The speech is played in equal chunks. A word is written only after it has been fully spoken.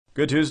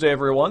Good Tuesday,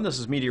 everyone. This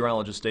is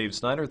meteorologist Dave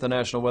Snyder at the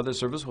National Weather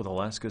Service with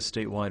Alaska's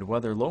statewide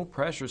weather. Low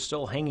pressure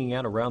still hanging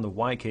out around the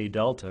YK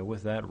Delta.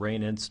 With that,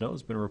 rain and snow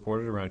has been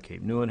reported around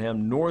Cape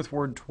Newenham,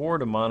 northward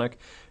toward Ammonok,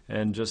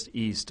 and just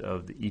east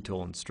of the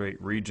Eetolen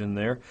Strait region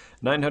there.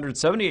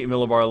 978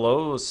 millibar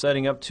low is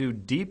setting up to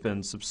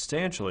deepen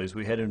substantially as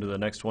we head into the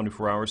next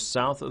 24 hours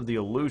south of the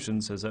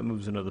Aleutians as that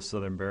moves into the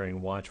southern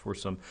Bering. Watch for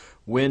some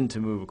wind to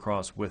move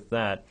across with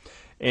that.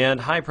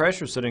 And high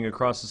pressure sitting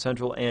across the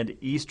central and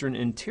eastern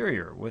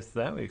interior. With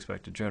that, we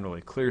expect a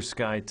generally clear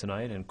sky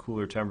tonight and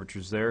cooler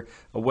temperatures there.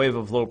 A wave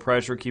of low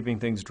pressure keeping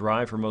things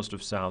dry for most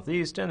of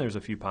southeast, and there's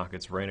a few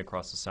pockets of rain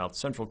across the south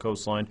central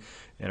coastline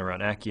and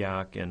around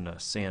Akiak and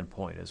Sand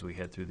Point as we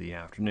head through the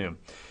afternoon.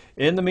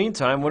 In the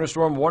meantime, winter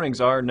storm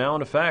warnings are now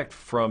in effect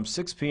from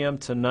 6 p.m.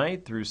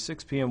 tonight through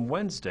 6 p.m.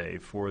 Wednesday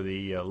for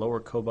the lower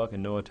Kobuk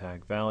and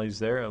Noatak valleys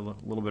there. A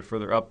little bit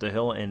further up the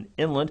hill and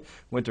inland,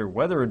 winter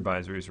weather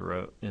advisories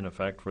are in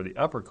effect for the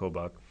upper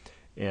Kobuk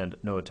and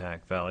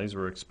Noatak valleys.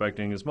 We're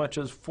expecting as much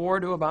as 4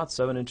 to about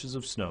 7 inches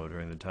of snow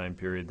during the time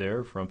period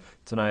there from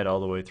tonight all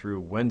the way through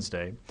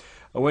Wednesday.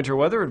 Winter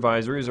weather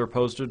advisories are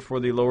posted for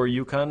the lower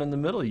Yukon and the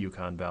middle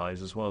Yukon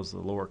valleys as well as the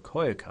lower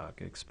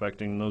Koyukuk,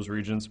 expecting those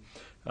regions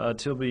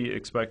to be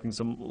expecting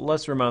some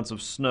lesser amounts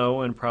of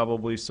snow and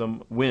probably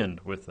some wind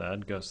with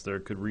that. Gusts there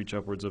could reach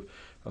upwards of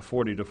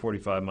 40 to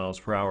 45 miles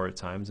per hour at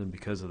times, and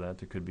because of that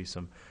there could be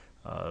some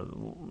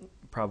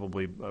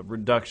probably a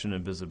reduction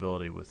in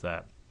visibility with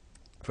that.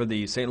 For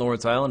the St.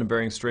 Lawrence Island and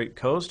Bering Strait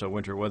coast, a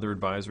winter weather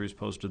advisory is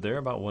posted there.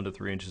 About 1 to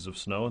 3 inches of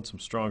snow and some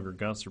stronger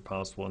gusts are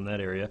possible in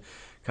that area.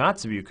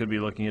 Kotzebue could be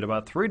looking at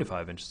about 3 to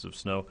 5 inches of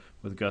snow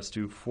with gusts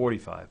to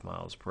 45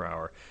 miles per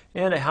hour.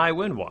 And a high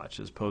wind watch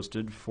is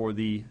posted for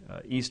the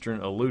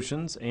eastern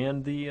Aleutians,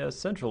 and the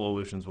central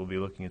Aleutians will be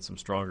looking at some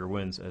stronger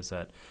winds as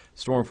that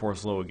storm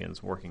force low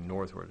begins working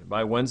northward.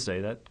 By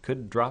Wednesday, that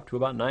could drop to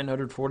about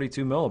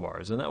 942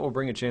 millibars, and that will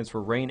bring a chance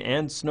for rain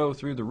and snow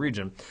through the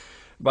region.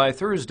 By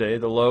Thursday,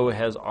 the low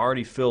has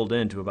already filled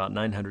in to about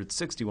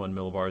 961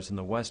 millibars in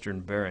the western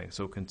Bering,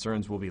 so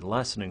concerns will be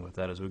lessening with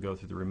that as we go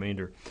through the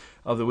remainder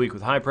of the week.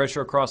 With high pressure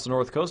across the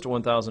north coast at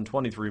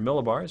 1,023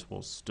 millibars,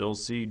 we'll still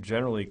see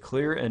generally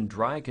clear and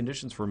dry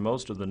conditions for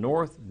most of the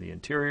north, the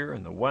interior,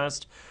 and the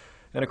west.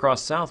 And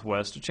across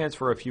southwest, a chance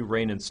for a few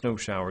rain and snow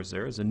showers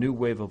there as a new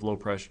wave of low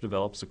pressure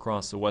develops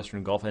across the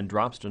western Gulf and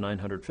drops to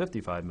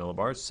 955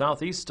 millibars.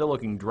 Southeast still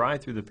looking dry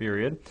through the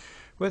period,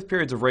 with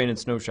periods of rain and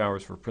snow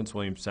showers for Prince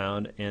William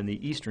Sound and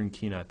the eastern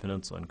Kenai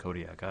Peninsula and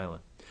Kodiak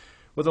Island.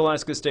 With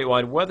Alaska's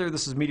statewide weather,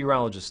 this is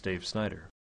meteorologist Dave Snyder.